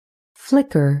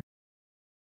Flicker.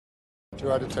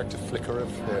 Do I detect a flicker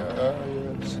of hair?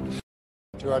 Yes.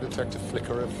 Do I detect a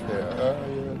flicker of hair?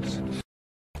 Yes.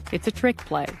 It's a trick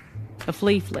play, a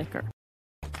flea flicker.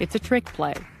 It's a trick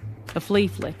play, a flea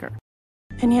flicker.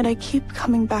 And yet I keep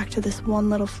coming back to this one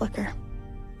little flicker.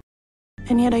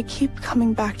 And yet I keep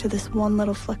coming back to this one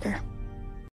little flicker.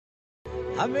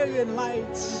 A million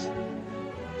lights,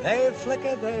 they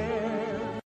flicker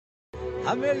there.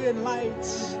 A million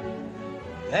lights,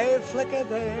 they flicker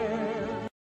there.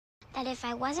 That if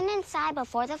I wasn't inside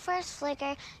before the first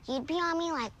flicker, you'd be on me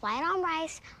like white on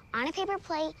rice, on a paper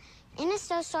plate, in a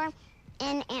snowstorm,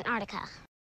 in Antarctica.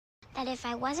 That if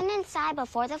I wasn't inside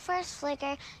before the first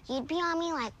flicker, you'd be on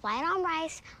me like white on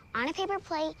rice, on a paper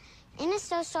plate, in a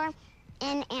snowstorm,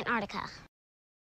 in Antarctica.